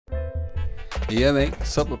Yeah, mate.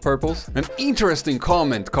 Sup, my purples? An interesting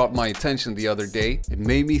comment caught my attention the other day. It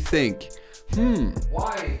made me think,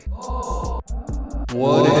 Why? Oh.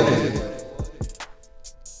 what if?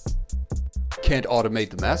 Can't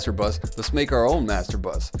automate the master bus, let's make our own master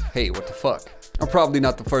bus. Hey, what the fuck? I'm probably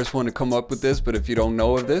not the first one to come up with this, but if you don't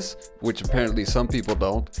know of this, which apparently some people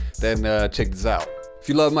don't, then check this out. If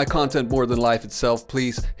you love my content more than life itself,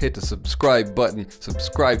 please hit the subscribe button,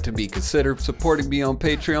 subscribe to me, consider supporting me on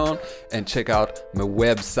Patreon, and check out my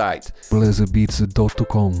website,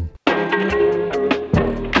 blizzardbeats.com.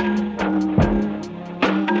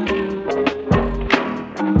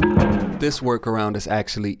 This workaround is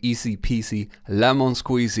actually easy peasy lemon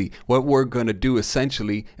squeezy. What we're gonna do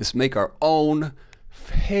essentially is make our own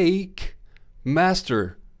fake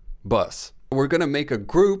master bus. We're gonna make a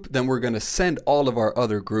group, then we're gonna send all of our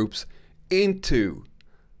other groups into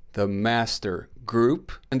the master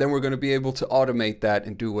group, and then we're gonna be able to automate that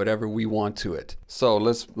and do whatever we want to it. So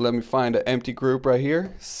let me find an empty group right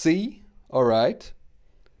here. C, all right,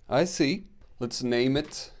 I see. Let's name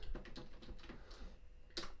it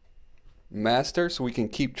master so we can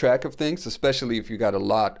keep track of things, especially if you got a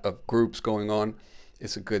lot of groups going on.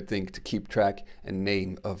 It's a good thing to keep track and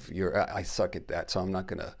name of your, I suck at that, so I'm not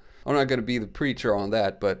gonna be the preacher on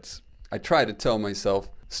that, but I try to tell myself,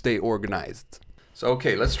 stay organized. So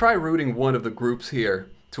okay, let's try routing one of the groups here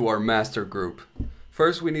to our master group.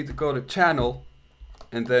 First we need to go to channel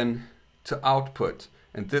and then to output,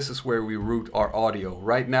 and this is where we route our audio.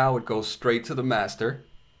 Right now it goes straight to the master.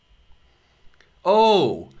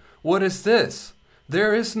 Oh, what is this?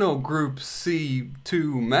 There is no group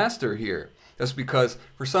C2 master here. That's because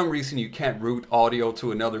for some reason you can't route audio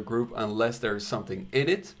to another group unless there's something in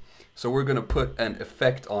it. So we're gonna put an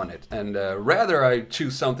effect on it. And rather I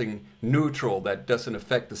choose something neutral that doesn't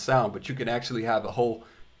affect the sound, but you can actually have a whole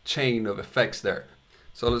chain of effects there.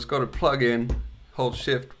 So let's go to plugin, hold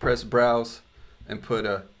shift, press browse, and put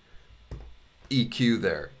a EQ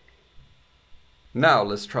there. Now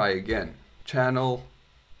let's try again. Channel.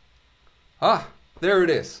 Ah, there it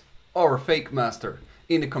is, our fake master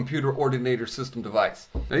in the computer ordinator system device.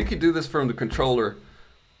 Now you can do this from the controller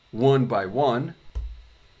one by one,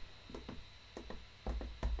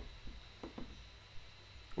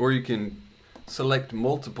 or you can select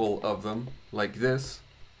multiple of them like this.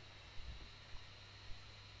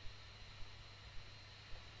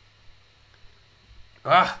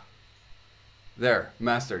 Ah, there,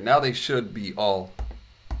 master. Now they should be all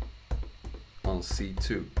on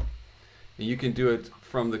C2. And you can do it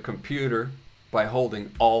from the computer by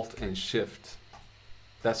holding Alt and Shift.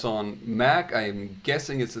 That's on Mac. I'm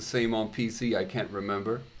guessing it's the same on PC. I can't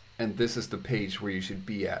remember. And this is the page where you should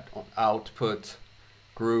be at. On output,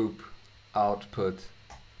 group, output,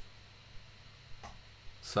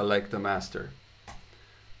 select the master.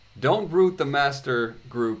 Don't route the master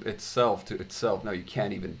group itself to itself. No, you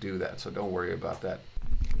can't even do that, so don't worry about that.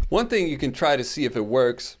 One thing you can try to see if it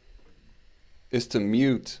works is to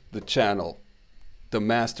mute the channel, the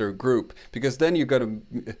master group, because then you're gonna,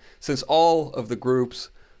 since all of the groups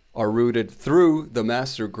are routed through the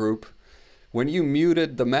master group, when you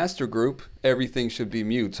muted the master group, everything should be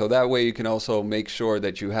mute. So that way you can also make sure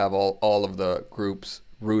that you have all of the groups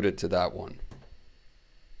routed to that one.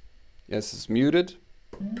 Yes, it's muted.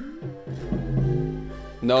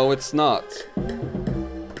 No, it's not.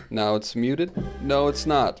 Now it's muted. No, it's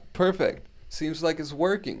not. Perfect. Seems like it's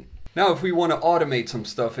working. Now if we want to automate some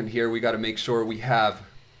stuff in here, we got to make sure we have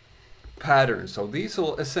patterns. So these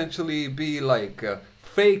will essentially be like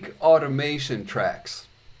fake automation tracks,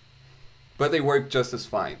 but they work just as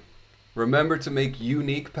fine. Remember to make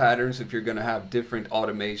unique patterns if you're going to have different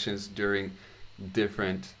automations during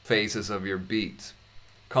different phases of your beat.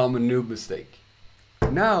 Common noob mistake.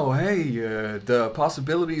 Now, hey, the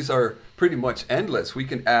possibilities are pretty much endless. We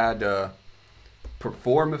can add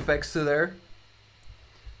perform effects to there.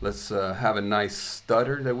 Let's have a nice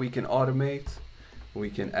stutter that we can automate. We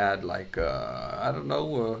can add like, I don't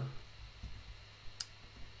know,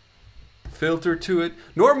 filter to it.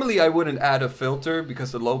 Normally I wouldn't add a filter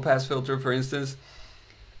because the low pass filter, for instance,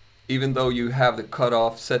 even though you have the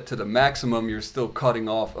cutoff set to the maximum, you're still cutting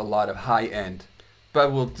off a lot of high end.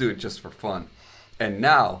 But we'll do it just for fun. And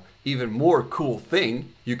now, even more cool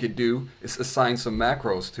thing you could do is assign some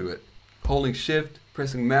macros to it. Holding shift,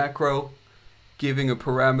 pressing macro, giving a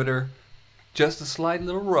parameter, just a slight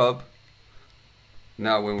little rub.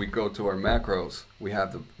 Now when we go to our macros, we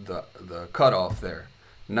have the cutoff there.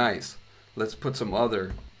 Nice. Let's put some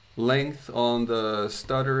other length on the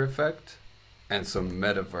stutter effect and some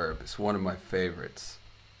meta verb. It's one of my favorites.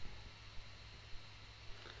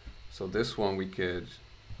 So this one we could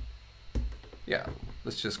Yeah,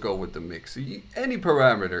 let's just go with the mix. Any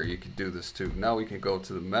parameter you can do this to. Now we can go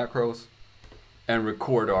to the macros and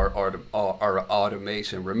record our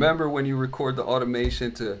automation. Remember when you record the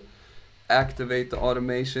automation, to activate the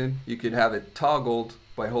automation, you can have it toggled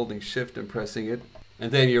by holding shift and pressing it.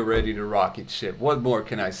 And then you're ready to rock it shit. What more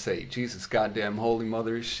can I say? Jesus goddamn holy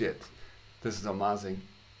mother is shit. This is amazing.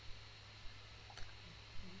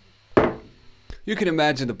 You can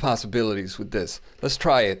imagine the possibilities with this. Let's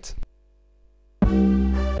try it.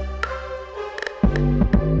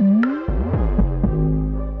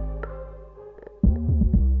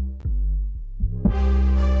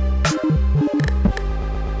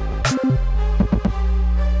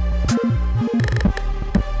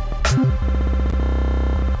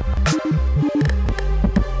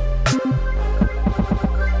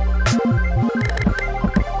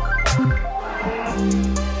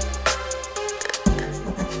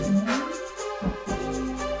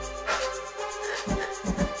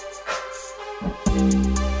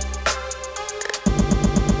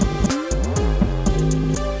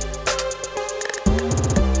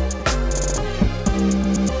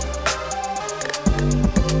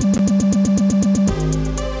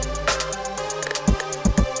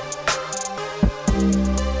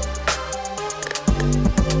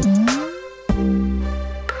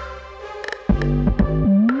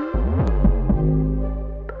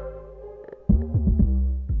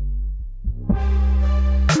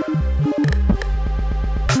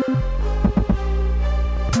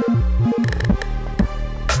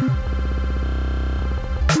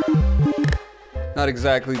 Not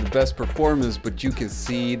exactly the best performance, but you can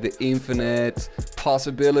see the infinite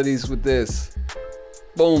possibilities with this.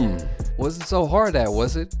 Boom. Wasn't so hard, that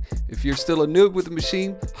was it? If you're still a noob with the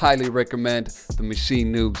machine, highly recommend the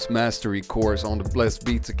Machine Noobs Mastery course on the Blessed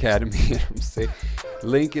Beats Academy. You know what I'm saying?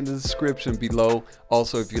 Link in the description below.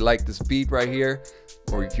 Also, if you like this beat right here,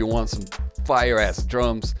 or if you want some fire ass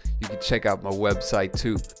drums, you can check out my website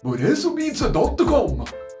too. Buresubeats.com.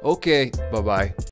 Okay, bye bye.